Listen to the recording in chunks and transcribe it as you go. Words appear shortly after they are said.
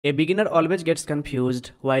A beginner always gets confused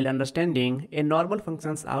while understanding a normal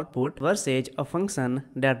function's output versus a function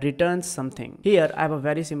that returns something. Here I have a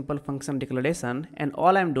very simple function declaration and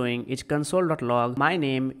all I'm doing is console.log my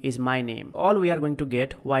name is my name. All we are going to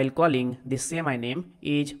get while calling this say my name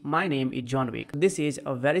is John Wick. This is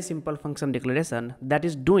a very simple function declaration that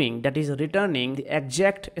is returning the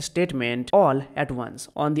exact statement all at once.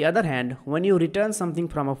 On the other hand, when you return something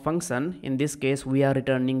from a function, in this case we are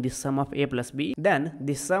returning the sum of a plus b, then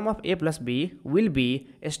this sum of a plus b will be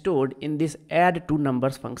stored in this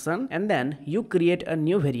addNumbers function, and then you create a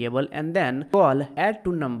new variable and then call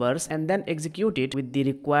addNumbers and then execute it with the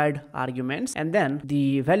required arguments, and then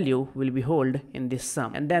the value will be held in this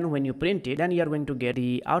sum, and then when you print it, then you are going to get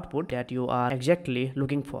the output that you are exactly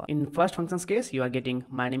looking for. In first function's case, you are getting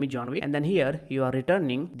my name is John Wick, and then here you are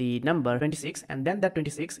returning the number 26, and then that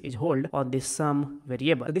 26 is held on this sum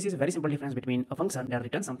variable. So this is a very simple difference between a function that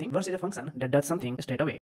returns something versus a function that does something straight away.